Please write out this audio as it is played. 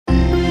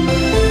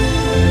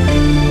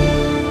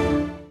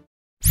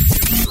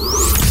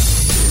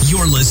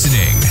You're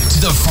listening to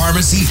the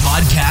Pharmacy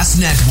Podcast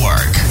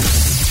Network.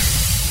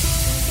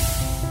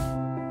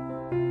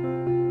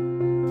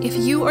 If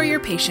you or your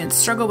patients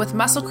struggle with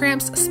muscle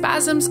cramps,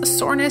 spasms,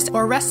 soreness,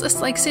 or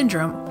restless leg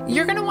syndrome,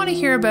 you're going to want to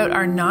hear about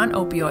our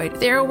non-opioid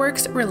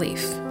TheraWorks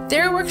Relief.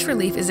 TheraWorks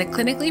Relief is a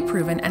clinically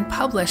proven and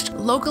published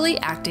locally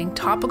acting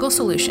topical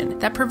solution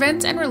that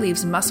prevents and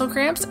relieves muscle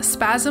cramps,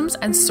 spasms,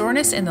 and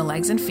soreness in the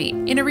legs and feet.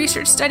 In a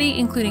research study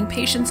including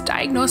patients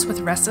diagnosed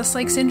with restless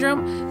leg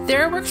syndrome,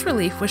 TheraWorks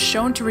Relief was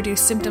shown to reduce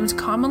symptoms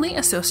commonly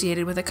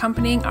associated with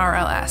accompanying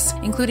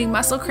RLS, including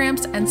muscle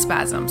cramps and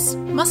spasms.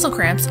 Muscle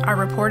cramps are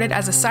reported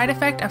as a side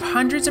effect of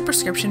hundreds of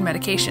prescription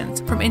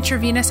medications, from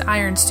intravenous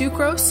iron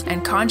sucrose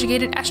and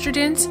conjugated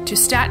estrogens to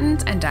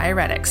statins and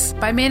diuretics.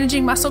 By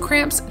managing muscle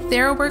cramps,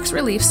 TheraWorks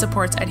Relief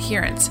supports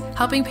adherence,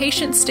 helping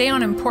patients stay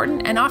on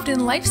important and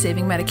often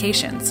life-saving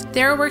medications.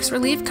 TheraWorks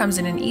Relief comes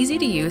in an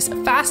easy-to-use,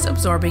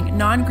 fast-absorbing,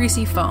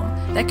 non-greasy foam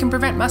that can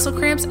prevent muscle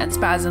cramps and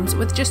spasms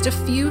with just a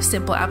few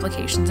simple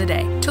applications a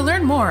day. To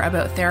learn more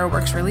about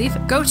TheraWorks Relief,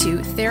 go to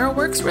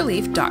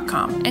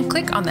theraworksrelief.com and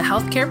click on the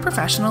Healthcare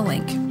Professional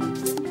link.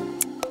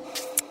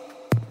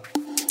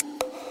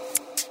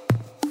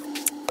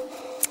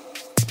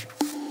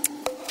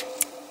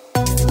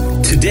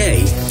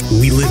 Today,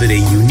 we live at a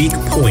unique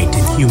point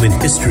in human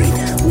history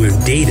where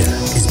data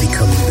is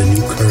becoming the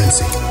new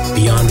currency.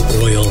 Beyond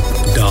oil,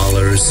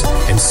 dollars,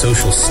 and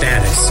social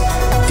status,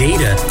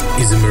 data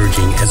is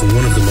emerging as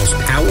one of the most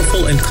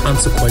powerful and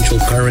consequential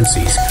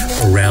currencies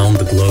around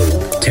the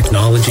globe.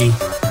 Technology,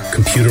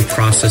 computer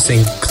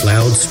processing,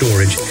 cloud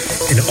storage,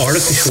 and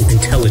artificial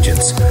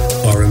intelligence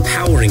are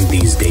empowering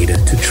these data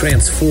to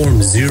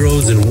transform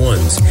zeros and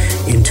ones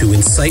into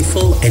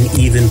insightful and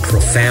even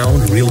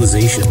profound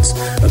realizations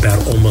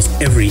about almost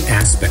every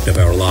aspect of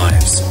our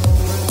lives.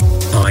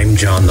 I'm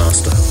John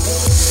Nosta.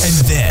 And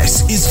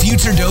this is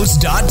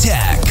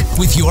FutureDose.Tech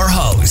with your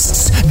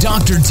hosts,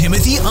 Dr.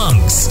 Timothy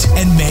Ungst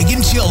and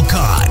Megan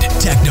Chilcott.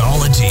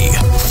 Technology,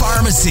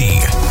 pharmacy,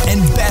 and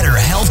better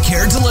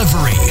healthcare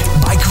delivery.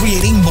 By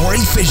creating more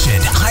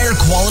efficient, higher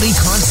quality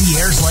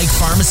concierge-like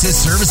pharmacist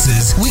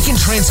services, we can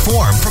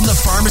transform from the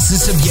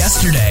pharmacist of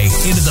yesterday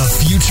into the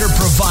future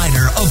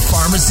provider of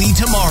pharmacy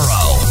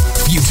tomorrow.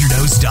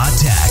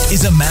 FutureDose.Tech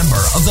is a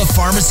member of the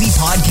Pharmacy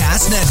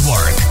Podcast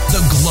Network,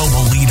 the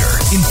global leader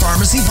in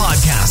pharmacy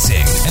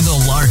podcasting and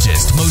the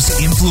largest, most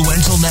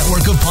influential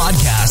network of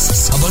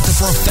podcasts about the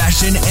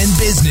profession and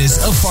business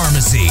of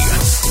pharmacy.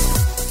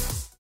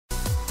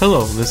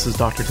 Hello, this is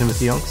Dr.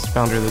 Timothy Ungst,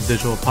 founder of the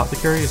Digital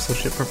Apothecary,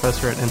 associate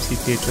professor at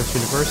MCPHS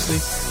University,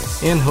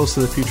 and host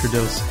of the Future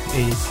Dose,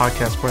 a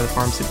podcast part of the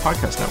Pharmacy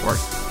Podcast Network.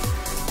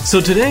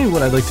 So today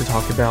what I'd like to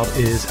talk about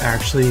is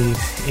actually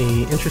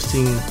an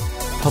interesting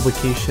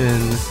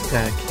publication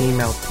that came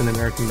out from the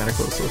American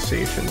Medical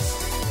Association,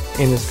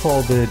 and it's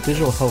called the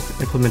Digital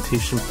Health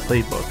Implementation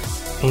Playbook.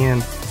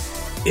 And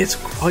it's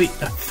quite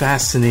a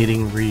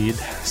fascinating read.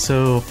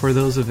 So for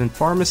those of in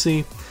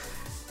pharmacy,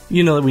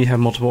 you know that we have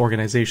multiple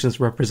organizations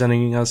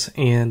representing us,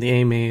 and the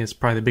AMA is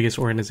probably the biggest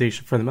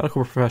organization for the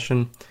medical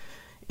profession.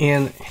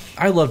 And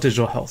I love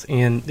digital health,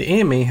 and the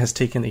AMA has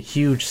taken a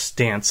huge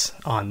stance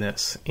on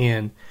this.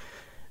 And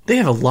they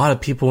have a lot of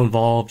people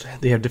involved.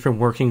 They have different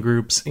working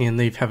groups, and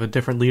they have a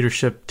different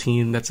leadership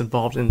team that's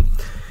involved. And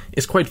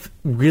it's quite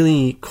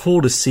really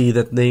cool to see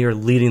that they are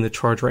leading the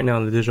charge right now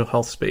in the digital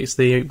health space.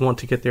 They want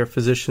to get their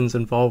physicians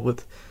involved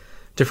with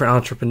different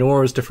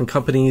entrepreneurs, different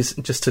companies,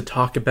 just to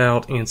talk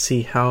about and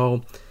see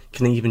how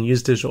can they even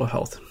use digital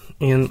health.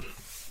 And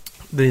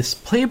this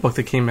playbook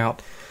that came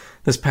out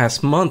this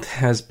past month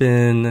has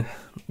been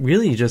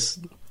really just,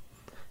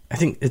 I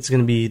think it's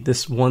going to be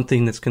this one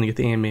thing that's going to get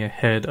the AMA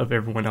ahead of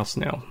everyone else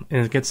now.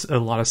 And it gets a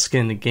lot of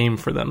skin in the game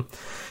for them.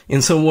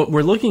 And so what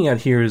we're looking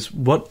at here is,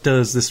 what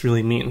does this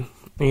really mean?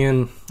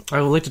 And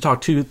I would like to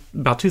talk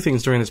about two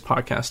things during this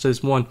podcast.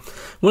 Is one,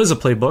 what is a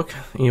playbook?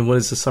 And what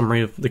is the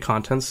summary of the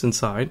contents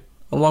inside?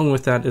 Along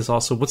with that is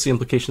also, what's the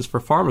implications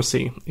for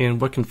pharmacy, and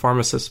what can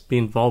pharmacists be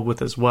involved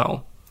with as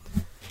well?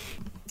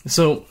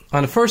 So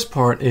on the first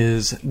part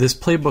is, this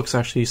playbook's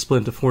actually split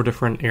into 4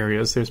 different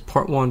areas. There's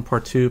part 1,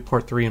 part 2,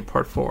 part 3, and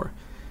part 4.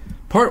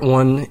 Part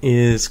 1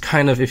 is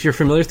kind of, if you're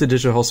familiar with the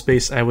digital health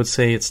space, I would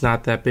say it's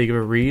not that big of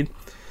a read.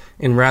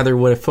 And rather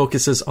what it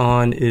focuses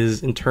on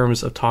is in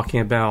terms of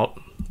talking about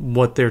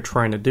what they're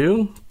trying to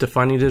do,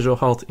 defining digital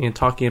health, and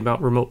talking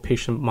about remote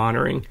patient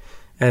monitoring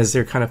as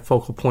their kind of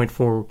focal point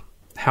for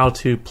how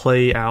to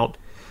play out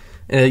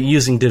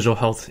using digital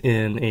health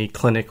in a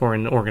clinic or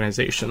an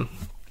organization.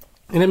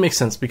 And it makes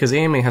sense because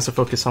AMA has to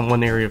focus on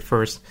one area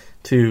first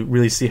to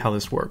really see how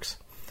this works.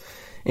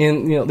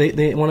 And you know,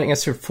 they want to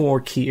answer 4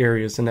 key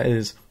areas, and that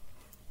is,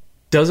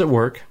 does it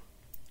work?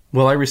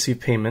 Will I receive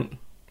payment?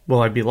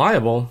 Will I be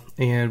liable?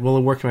 And will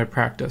it work in my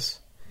practice?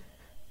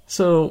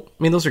 So,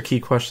 I mean, those are key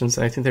questions,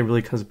 and I think that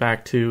really comes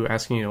back to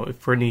asking, you know, if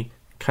for any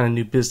kind of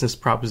new business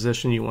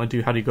proposition you want to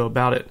do, how do you go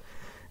about it?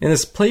 And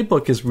this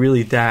playbook is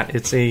really that.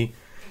 It's a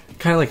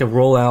kind of like a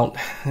rollout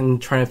and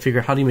trying to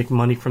figure out how do you make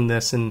money from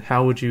this and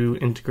how would you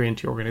integrate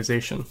into your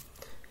organization.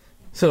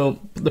 So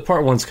the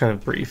part one's kind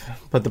of brief,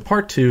 but the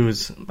part two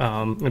is,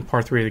 and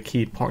part three are the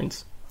key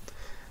points.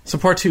 So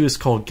part two is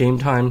called Game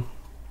Time,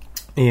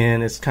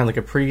 and it's kind of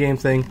like a pregame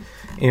thing.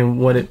 And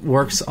what it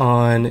works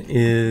on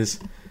is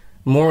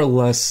more or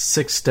less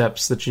 6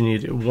 steps that you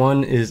need to do.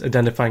 One is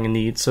identifying a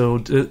need. So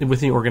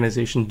within the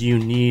organization, do you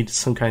need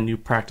some kind of new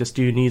practice?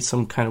 Do you need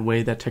some kind of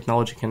way that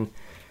technology can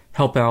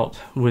help out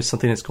with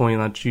something that's going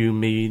on that you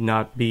may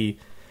not be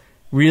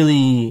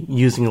really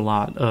using a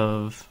lot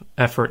of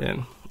effort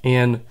in?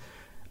 And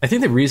I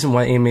think the reason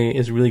why AMA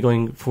is really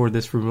going for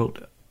this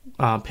remote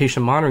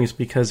patient monitoring is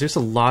because there's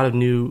a lot of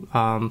new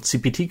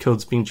CPT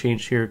codes being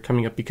changed here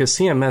coming up, because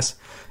CMS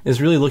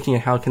is really looking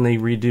at how can they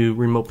redo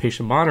remote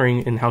patient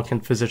monitoring and how can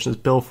physicians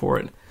bill for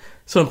it.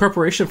 So in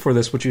preparation for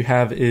this, what you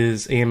have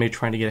is AMA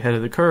trying to get ahead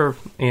of the curve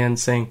and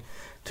saying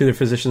to their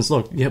physicians,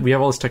 look, we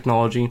have all this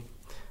technology.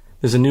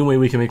 There's a new way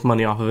we can make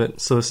money off of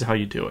it, so this is how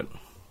you do it.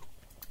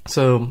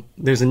 So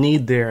there's a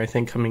need there, I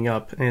think, coming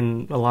up,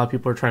 and a lot of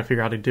people are trying to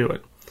figure out how to do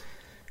it.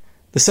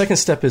 The second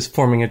step is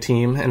forming a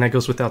team, and that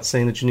goes without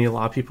saying that you need a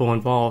lot of people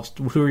involved.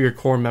 Who are your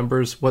core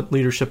members? What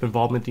leadership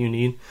involvement do you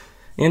need?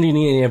 And do you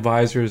need any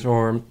advisors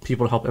or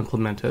people to help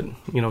implement it?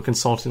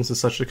 Consultants and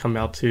such to come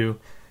out to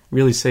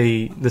really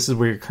say, this is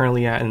where you're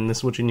currently at and this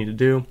is what you need to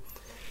do.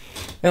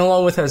 And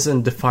along with that is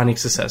in defining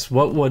success.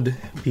 What would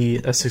be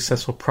a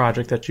successful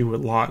project that you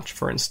would launch,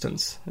 for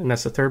instance? And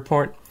that's the third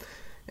part.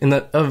 And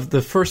of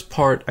the first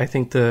part, I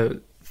think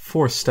the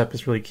fourth step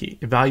is really key,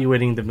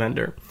 evaluating the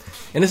vendor.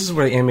 And this is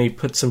where AMA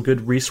put some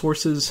good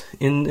resources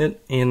in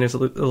it, and there's a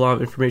lot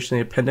of information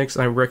in the appendix.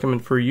 I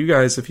recommend for you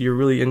guys, if you're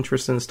really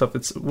interested in stuff,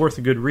 it's worth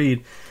a good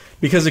read,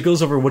 because it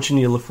goes over what you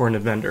need to look for in a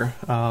vendor.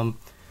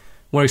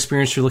 What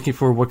experience you're looking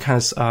for, what kind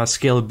of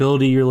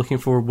scalability you're looking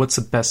for, what's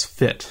the best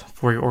fit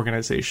for your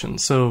organization.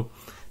 So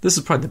this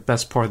is probably the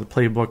best part of the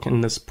playbook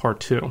in this part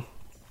two.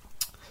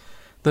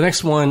 The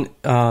next one,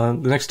 the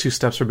next 2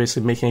 steps are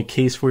basically making a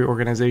case for your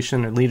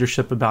organization and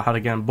leadership about how to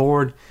get on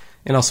board,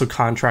 and also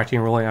contracting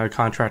and rolling out a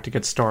contract to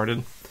get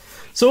started.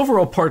 So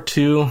overall, part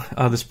 2,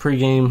 this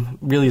pregame,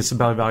 really is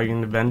about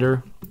evaluating the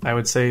vendor, I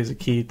would say, is a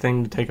key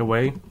thing to take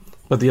away.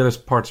 But the other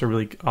parts are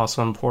really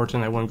also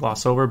important. I wouldn't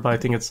gloss over, but I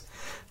think it's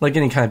like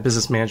any kind of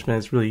business management,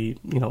 it's really,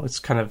 it's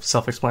kind of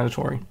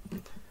self-explanatory.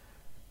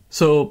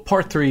 So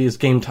part 3 is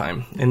game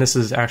time. And this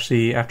is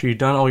actually after you've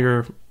done all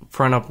your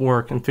front up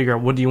work and figure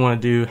out what do you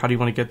want to do, how do you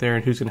want to get there,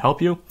 and who's going to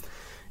help you.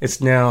 It's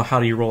now how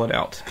do you roll it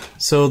out.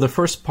 So the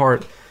first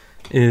part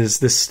is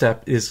this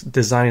step is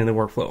designing the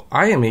workflow.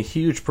 I am a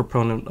huge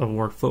proponent of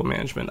workflow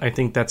management. I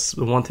think that's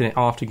the one thing that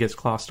often gets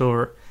glossed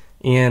over.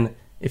 And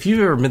if you've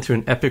ever been through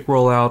an Epic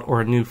rollout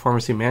or a new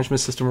pharmacy management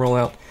system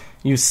rollout,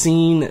 you've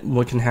seen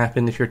what can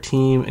happen if your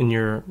team and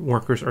your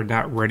workers are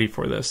not ready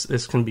for this.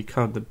 This can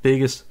become the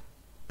biggest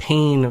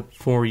pain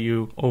for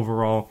you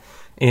overall,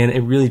 and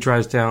it really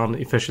drives down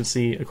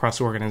efficiency across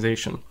the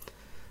organization.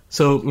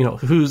 So,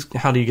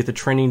 how do you get the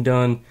training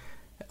done?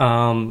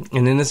 And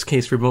in this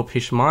case, remote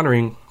patient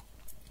monitoring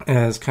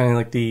as kind of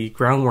like the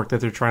groundwork that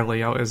they're trying to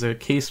lay out as a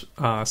case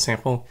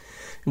sample.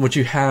 What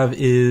you have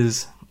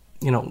is,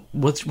 what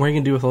are you going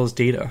to do with all this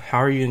data? How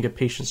are you going to get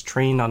patients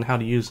trained on how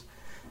to use,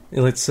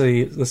 let's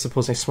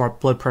suppose a smart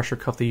blood pressure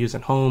cuff they use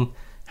at home.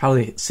 How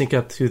do they sync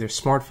up to their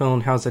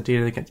smartphone? How's that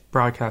data that gets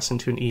broadcast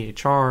into an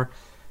EHR?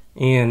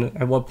 And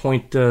at what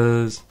point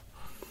does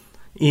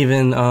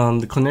even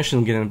the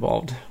clinician get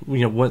involved?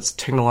 What's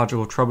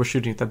technological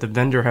troubleshooting that the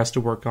vendor has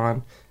to work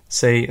on,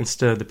 say,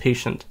 instead of the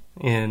patient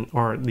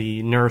or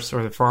the nurse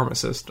or the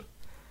pharmacist?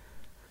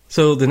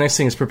 So the next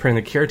thing is preparing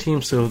the care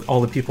team, so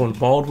all the people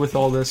involved with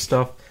all this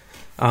stuff.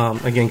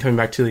 Again, coming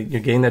back to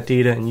getting that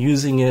data and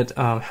using it,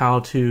 how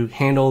to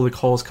handle the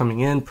calls coming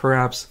in,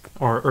 perhaps,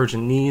 or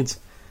urgent needs.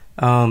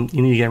 You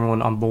need to get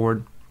everyone on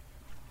board.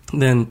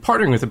 Then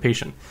partnering with the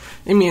patient.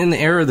 In the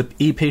era of the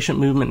e-patient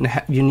movement,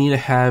 you need to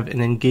have an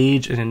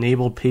engaged and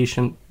enabled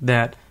patient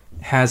that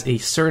has a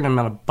certain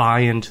amount of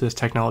buy-in to this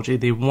technology.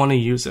 They want to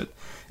use it.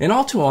 And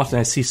all too often,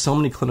 I see so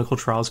many clinical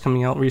trials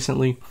coming out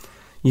recently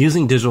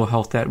using digital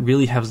health that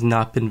really has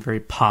not been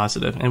very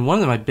positive. And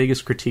one of my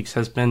biggest critiques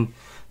has been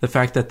the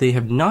fact that they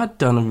have not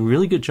done a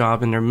really good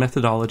job in their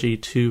methodology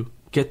to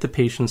get the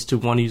patients to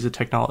want to use the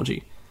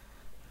technology.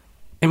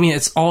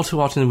 It's all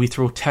too often that we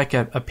throw tech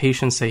at a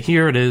patient and say,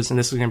 here it is, and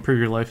this is going to improve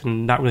your life,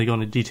 and not really go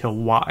into detail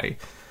why.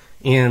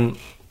 And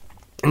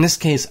in this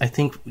case, I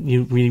think we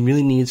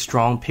really need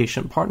strong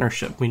patient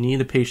partnership. We need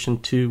the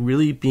patient to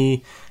really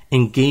be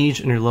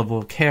engaged in their level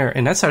of care.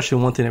 And that's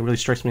actually one thing that really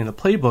strikes me in the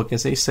playbook,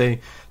 is they say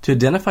to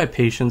identify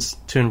patients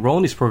to enroll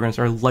in these programs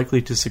are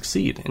likely to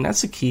succeed. And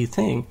that's the key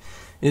thing,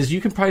 is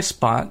you can probably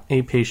spot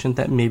a patient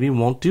that maybe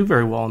won't do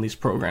very well in these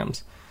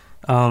programs.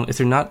 If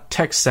they're not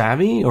tech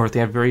savvy, or if they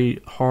have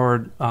very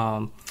hard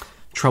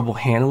trouble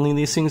handling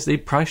these things, they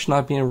probably should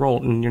not be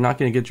enrolled, and you're not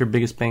going to get your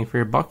biggest bang for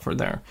your buck for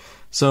there.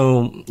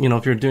 So,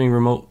 if you're doing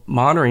remote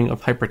monitoring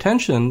of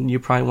hypertension, you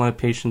probably want a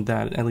patient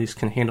that at least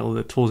can handle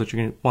the tools that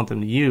you're going to want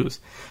them to use,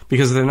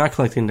 because if they're not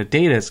collecting the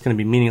data, it's going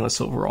to be meaningless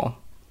overall.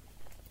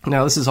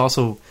 Now, this is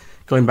also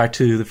going back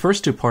to the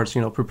first two parts,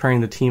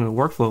 preparing the team and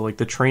workflow, like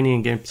the training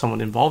and getting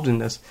someone involved in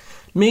this,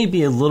 may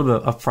be a little bit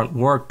of upfront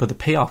work, but the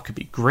payoff could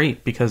be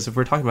great, because if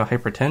we're talking about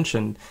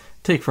hypertension,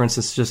 take, for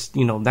instance, just,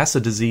 that's a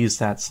disease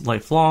that's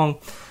lifelong,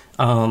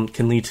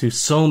 can lead to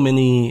so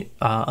many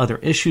other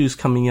issues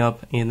coming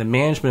up, and the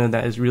management of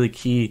that is really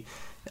key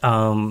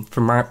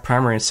for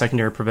primary and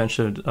secondary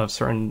prevention of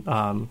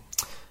certain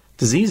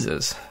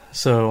diseases.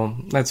 So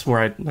that's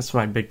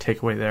my big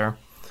takeaway there.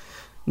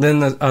 Then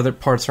the other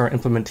parts are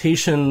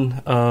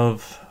implementation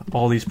of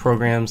all these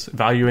programs,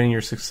 evaluating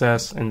your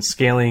success, and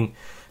scaling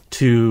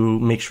to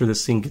make sure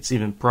this thing gets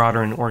even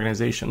broader in the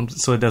organization,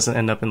 so it doesn't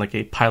end up in like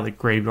a pilot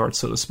graveyard,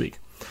 so to speak.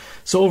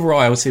 So overall,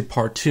 I would say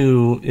part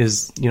 2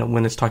 is,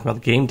 when it's talking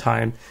about the game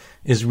time,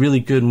 is really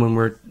good when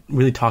we're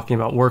really talking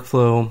about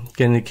workflow,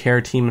 getting the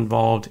care team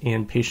involved,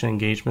 and patient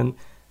engagement.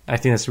 I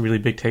think that's a really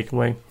big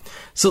takeaway.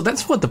 So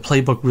that's what the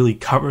playbook really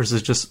covers,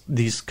 is just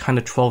these kind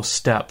of 12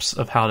 steps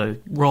of how to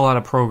roll out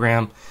a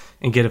program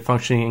and get it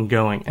functioning and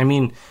going. I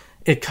mean,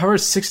 it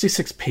covers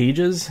 66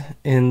 pages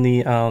in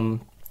the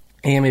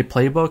AMA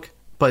playbook,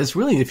 but it's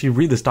really, if you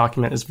read this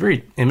document, it's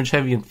very image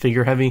heavy and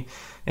figure heavy.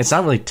 It's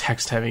not really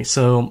text heavy.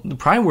 So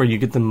probably where you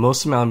get the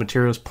most amount of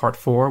material is part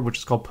 4, which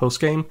is called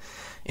postgame.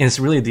 And it's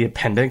really the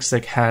appendix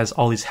that has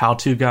all these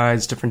how-to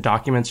guides, different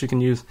documents you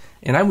can use.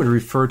 And I would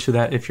refer to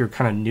that if you're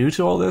kind of new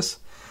to all this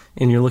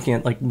and you're looking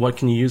at like what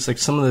can you use. Like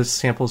some of the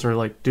samples are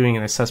like doing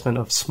an assessment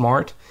of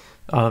SMART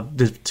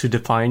to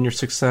define your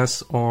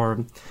success,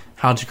 or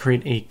how to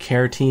create a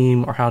care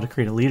team, or how to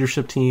create a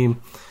leadership team,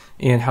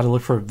 and how to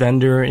look for a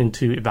vendor and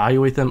to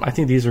evaluate them. I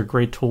think these are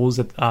great tools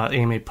that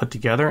AMA put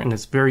together, and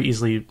it's very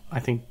easily,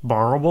 I think,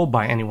 borrowable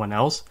by anyone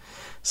else.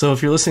 So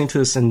if you're listening to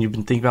this and you've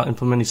been thinking about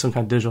implementing some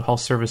kind of digital health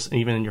service,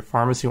 even in your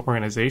pharmacy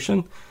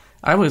organization,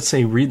 I would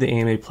say read the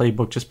AMA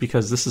playbook, just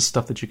because this is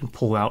stuff that you can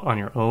pull out on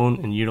your own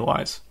and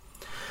utilize.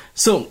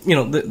 So,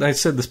 I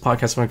said this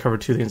podcast, I'm going to cover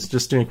 2 things,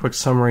 just doing a quick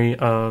summary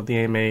of the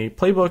AMA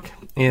playbook,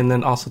 and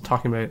then also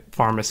talking about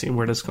pharmacy,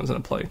 where this comes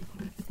into play.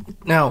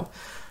 Now,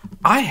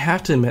 I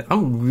have to admit,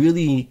 I'm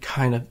really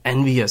kind of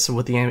envious of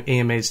what the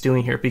AMA is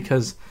doing here,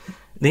 because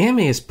the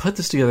AMA has put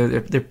this together.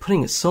 They're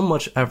putting so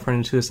much effort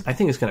into this. I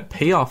think it's going to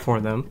pay off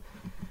for them.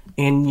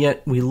 And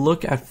yet we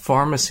look at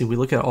pharmacy, we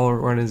look at all our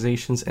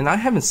organizations, and I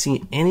haven't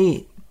seen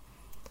any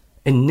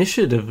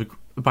initiative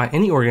by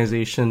any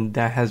organization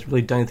that has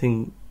really done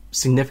anything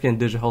significant in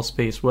digital health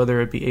space,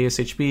 whether it be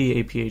ASHB,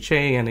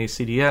 APHA,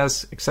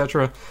 NACDS,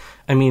 etc.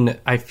 I mean,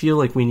 I feel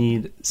like we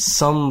need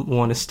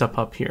someone to step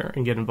up here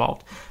and get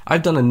involved.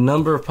 I've done a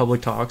number of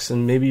public talks,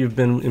 and maybe you've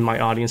been in my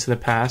audience in the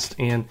past,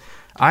 and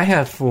I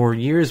have for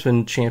years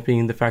been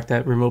championing the fact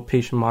that remote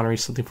patient monitoring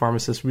is something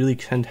pharmacists really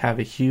can have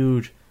a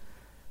huge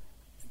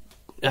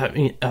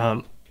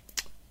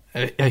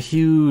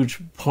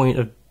point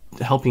of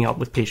helping out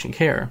with patient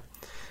care.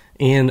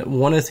 And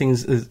one of the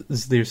things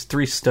is there's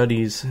 3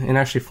 studies, and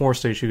actually 4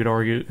 studies you could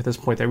argue at this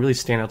point, that really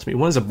stand out to me.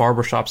 One is a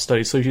barbershop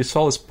study. So if you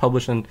saw this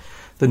published in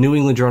the New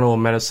England Journal of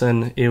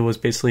Medicine, it was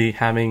basically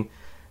having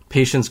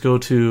patients go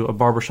to a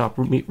barbershop,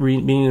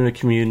 meeting in a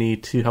community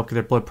to help get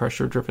their blood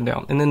pressure driven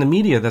down. And in the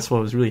media, that's what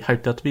it was really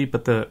hyped up to be.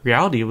 But the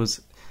reality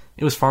was,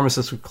 it was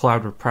pharmacists with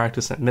collaborative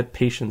practice that met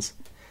patients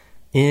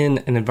in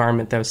an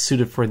environment that was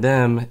suited for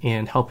them,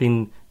 and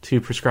helping to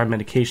prescribe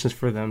medications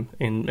for them,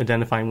 and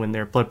identifying when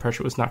their blood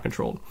pressure was not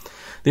controlled.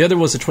 The other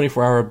was a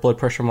 24-hour blood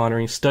pressure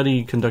monitoring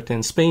study conducted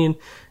in Spain,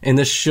 and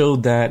this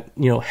showed that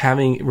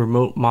having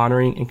remote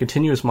monitoring and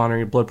continuous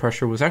monitoring of blood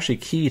pressure was actually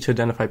key to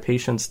identify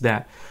patients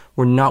that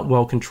were not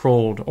well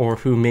controlled, or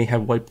who may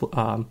have white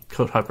coat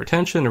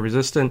hypertension or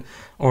resistant,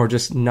 or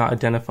just not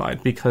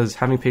identified, because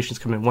having patients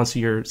come in once a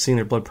year seeing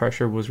their blood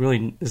pressure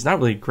is not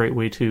really a great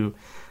way to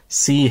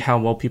see how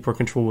well people are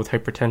controlled with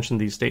hypertension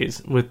these days.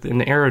 With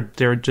an era of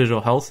digital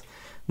health,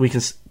 we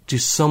can do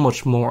so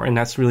much more, and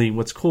that's really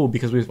what's cool,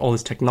 because we have all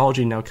this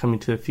technology now coming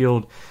to the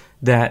field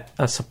that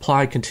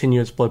supply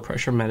continuous blood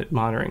pressure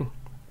monitoring.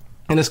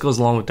 And this goes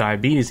along with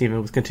diabetes,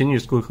 even with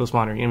continuous glucose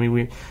monitoring. I mean,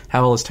 we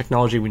have all this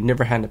technology we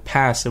never had in the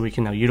past that we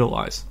can now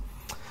utilize.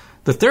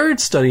 The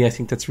third study I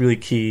think that's really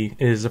key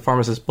is a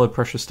pharmacist blood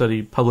pressure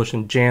study published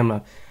in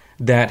JAMA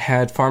that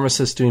had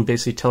pharmacists doing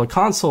basically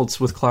teleconsults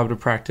with collaborative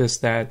practice,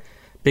 that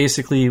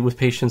basically with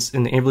patients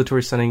in the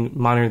ambulatory setting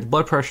monitoring the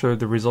blood pressure,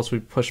 the results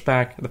would push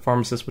back, the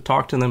pharmacist would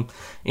talk to them,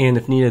 and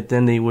if needed,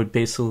 then they would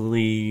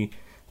basically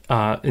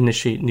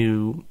initiate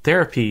new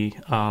therapy,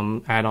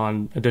 add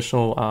on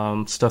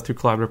additional stuff through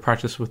collaborative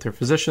practice with their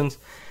physicians.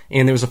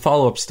 And there was a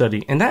follow-up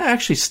study. And that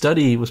actually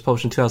study was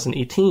published in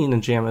 2018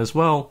 in JAMA as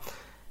well.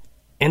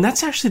 And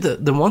that's actually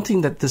the one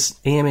thing that this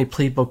AMA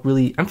playbook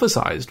really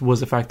emphasized, was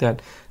the fact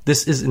that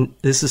this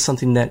is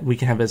something that we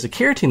can have as a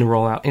care team to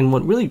roll out. And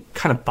what really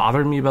kind of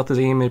bothered me about this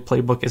AMA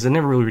playbook is it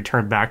never really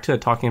returned back to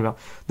it, talking about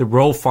the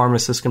role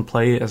pharmacists can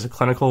play as a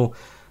clinical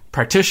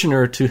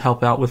practitioner to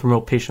help out with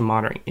remote patient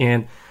monitoring.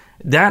 And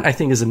that, I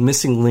think, is a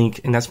missing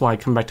link, and that's why I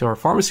come back to our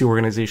pharmacy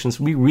organizations.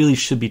 We really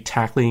should be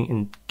tackling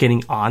and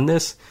getting on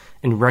this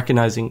and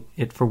recognizing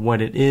it for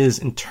what it is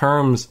in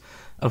terms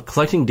of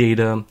collecting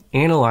data,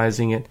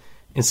 analyzing it,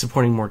 and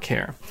supporting more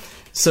care.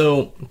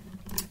 So,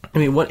 I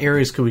mean, what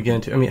areas could we get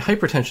into? I mean,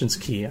 hypertension is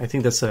key. I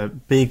think that's a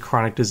big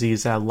chronic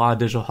disease that a lot of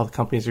digital health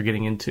companies are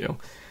getting into.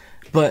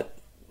 But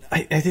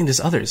I think there's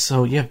others.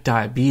 So you have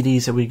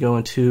diabetes that we go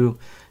into.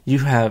 You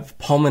have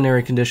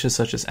pulmonary conditions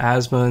such as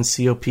asthma and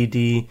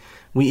COPD.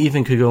 We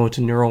even could go into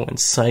neuro and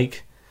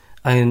psych.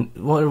 And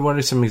what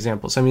are some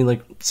examples? I mean,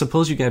 like,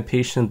 suppose you get a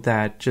patient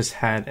that just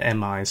had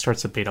MI and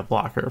starts a beta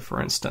blocker,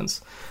 for instance.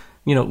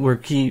 You know,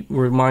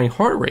 we're monitoring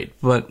heart rate,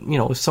 but, you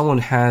know, if someone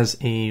has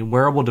a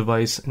wearable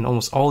device and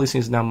almost all these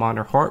things now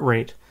monitor heart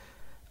rate,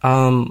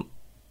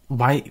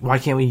 why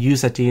can't we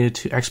use that data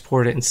to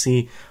export it and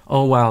see,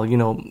 oh, wow, you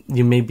know,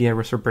 you may be at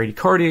risk for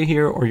bradycardia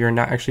here, or you're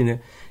not actually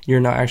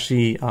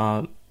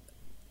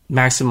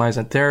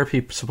maximizing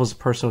therapy. Suppose a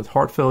person with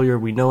heart failure,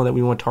 we know that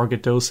we want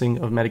target dosing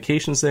of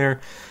medications there.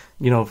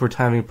 You know, if we're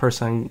having a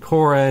person on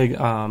Coreg,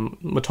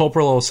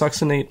 metoprolol,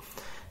 succinate,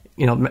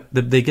 you know,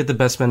 they get the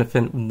best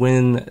benefit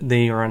when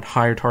they are on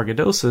higher target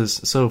doses.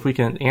 So if we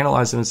can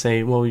analyze them and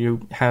say, well,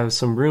 you have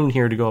some room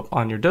here to go up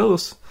on your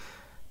dose,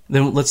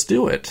 then let's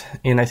do it.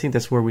 And I think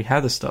that's where we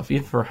have this stuff.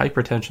 Even for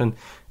hypertension,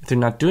 if they're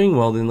not doing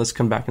well, then let's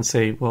come back and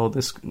say, well,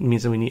 this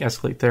means that we need to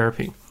escalate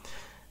therapy.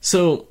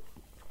 So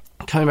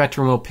coming back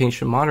to remote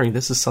patient monitoring,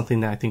 this is something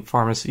that I think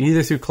pharmacists,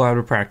 either through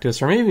collaborative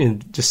practice or maybe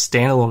even just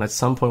standalone at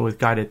some point with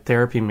guided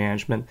therapy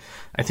management,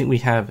 I think we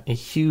have a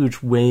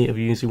huge way of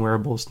using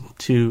wearables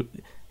to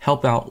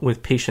help out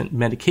with patient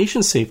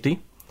medication safety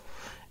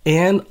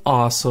and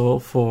also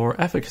for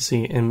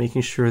efficacy and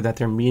making sure that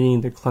they're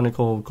meeting their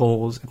clinical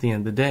goals at the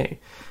end of the day.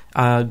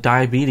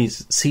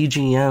 Diabetes,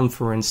 CGM,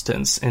 for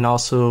instance, and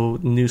also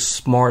new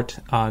smart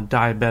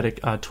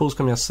diabetic tools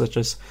coming out, such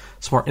as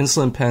smart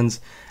insulin pens.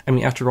 I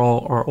mean, after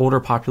all, our older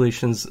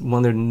populations, one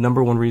of their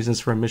number one reasons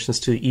for admissions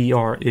to the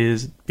ER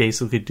is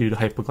basically due to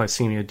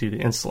hypoglycemia due to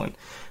insulin.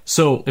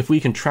 So if we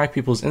can track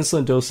people's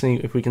insulin dosing,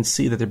 if we can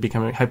see that they're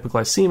becoming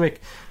hypoglycemic,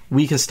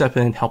 we can step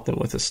in and help them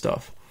with this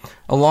stuff.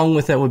 Along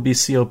with that would be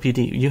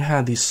COPD. You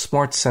have these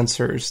smart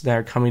sensors that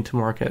are coming to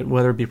market,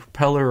 whether it be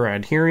Propeller or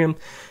Adherium.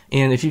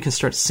 And if you can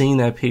start seeing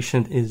that a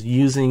patient is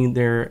using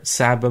their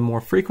SABA more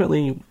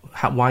frequently,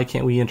 why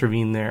can't we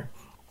intervene there?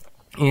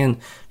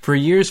 And for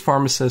years,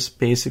 pharmacists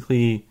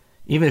basically,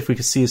 even if we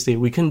could see this data,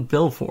 we couldn't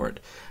bill for it.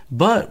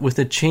 But with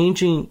the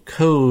changing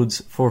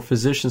codes for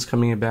physicians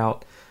coming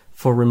about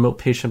for remote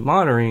patient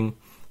monitoring,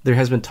 there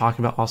has been talk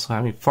about also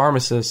having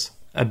pharmacists'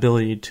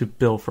 ability to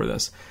bill for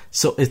this.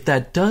 So if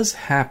that does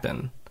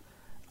happen,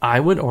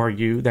 I would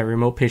argue that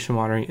remote patient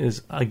monitoring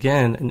is,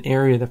 again, an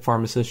area that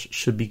pharmacists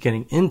should be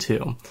getting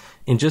into.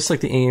 And just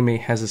like the AMA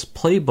has this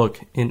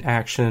playbook in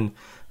action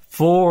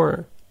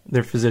for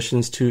their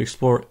physicians to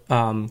explore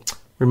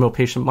remote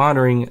patient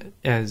monitoring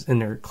as in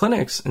their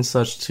clinics and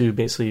such to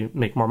basically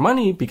make more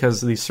money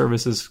because these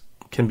services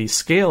can be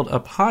scaled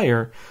up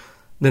higher,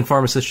 then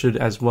pharmacists should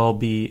as well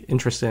be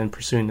interested in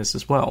pursuing this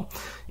as well.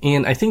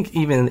 And I think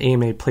even in the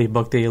AMA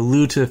playbook, they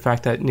allude to the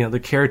fact that, you know, the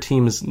care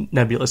team is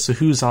nebulous, so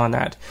who's on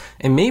that?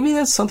 And maybe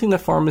that's something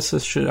that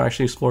pharmacists should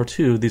actually explore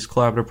too, these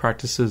collaborative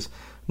practices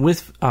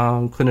with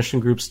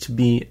clinician groups to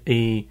be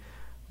a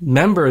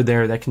member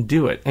there that can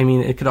do it. I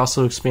mean, it could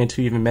also expand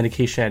to even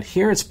medication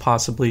adherence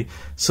possibly.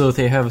 So if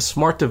they have a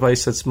smart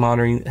device that's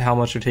monitoring how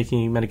much they're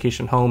taking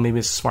medication home, maybe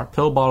it's a smart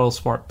pill bottle,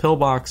 smart pill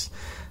box.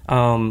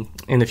 And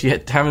if you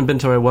haven't been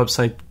to my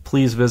website,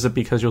 please visit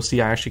because you'll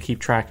see I actually keep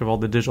track of all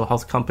the digital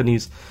health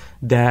companies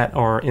that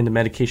are in the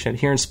medication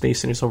adherence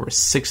space, and there's over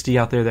 60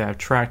 out there that I've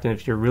tracked, and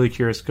if you're really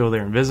curious, go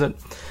there and visit.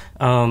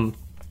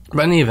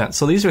 But in any event,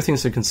 so these are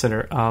things to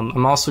consider.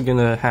 I'm also going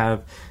to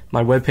have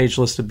my webpage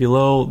listed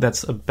below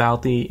that's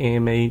about the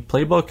AMA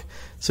playbook,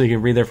 so you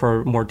can read there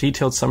for a more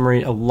detailed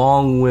summary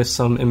along with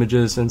some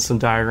images and some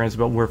diagrams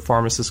about where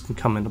pharmacists can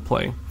come into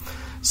play.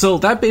 So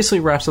that basically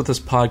wraps up this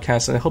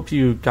podcast, and I hope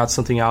you got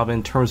something out of it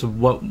in terms of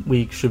what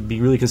we should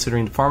be really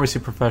considering the pharmacy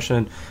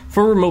profession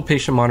for remote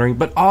patient monitoring,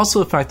 but also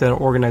the fact that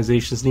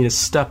organizations need to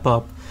step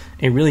up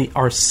and really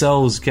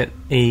ourselves get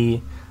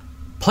a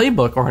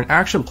playbook or an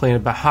action plan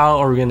about how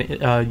are we going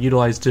to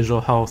utilize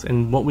digital health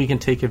and what we can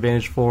take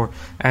advantage for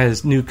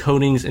as new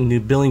codings and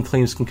new billing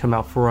claims can come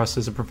out for us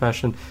as a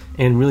profession,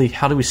 and really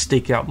how do we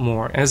stake out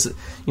more. As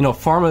you know,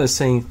 pharma is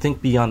saying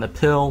think beyond the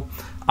pill.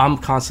 I'm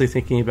constantly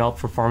thinking about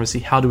for pharmacy,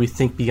 how do we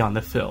think beyond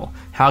the fill?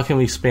 How can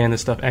we expand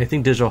this stuff? And I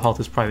think digital health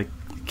is probably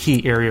the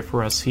key area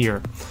for us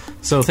here.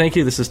 So thank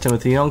you. This is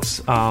Timothy Younks,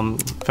 founder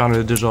of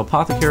the Digital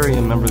Apothecary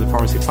and member of the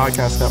Pharmacy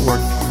Podcast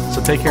Network.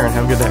 So take care and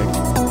have a good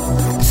day.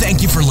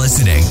 Thank you for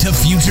listening to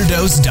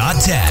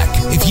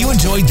FutureDose.tech. If you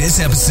enjoyed this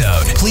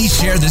episode, please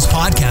share this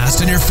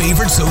podcast on your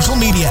favorite social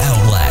media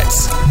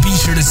outlets. Be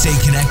sure to stay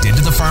connected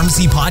to the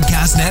Pharmacy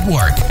Podcast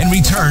Network and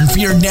return for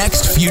your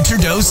next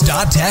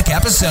FutureDose.tech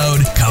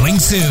episode coming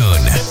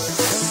soon.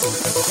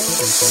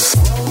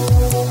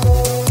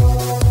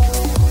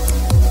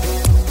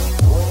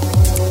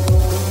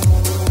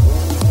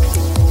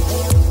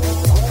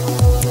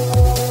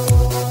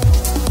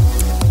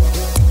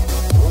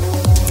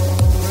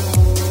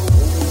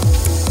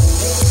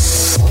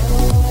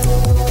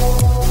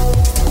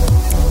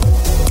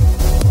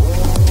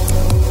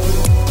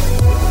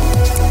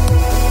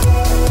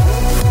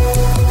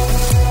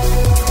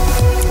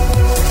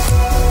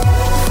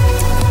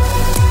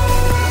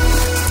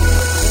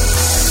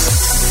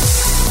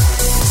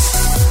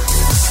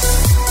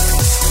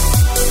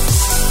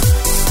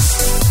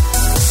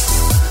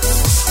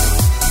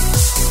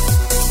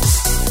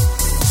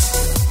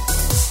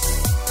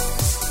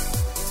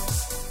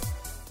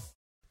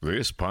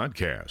 This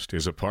podcast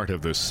is a part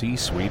of the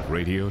C-Suite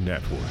Radio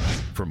Network.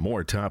 For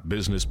more top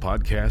business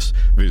podcasts,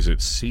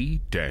 visit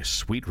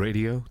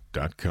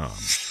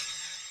c-suiteradio.com.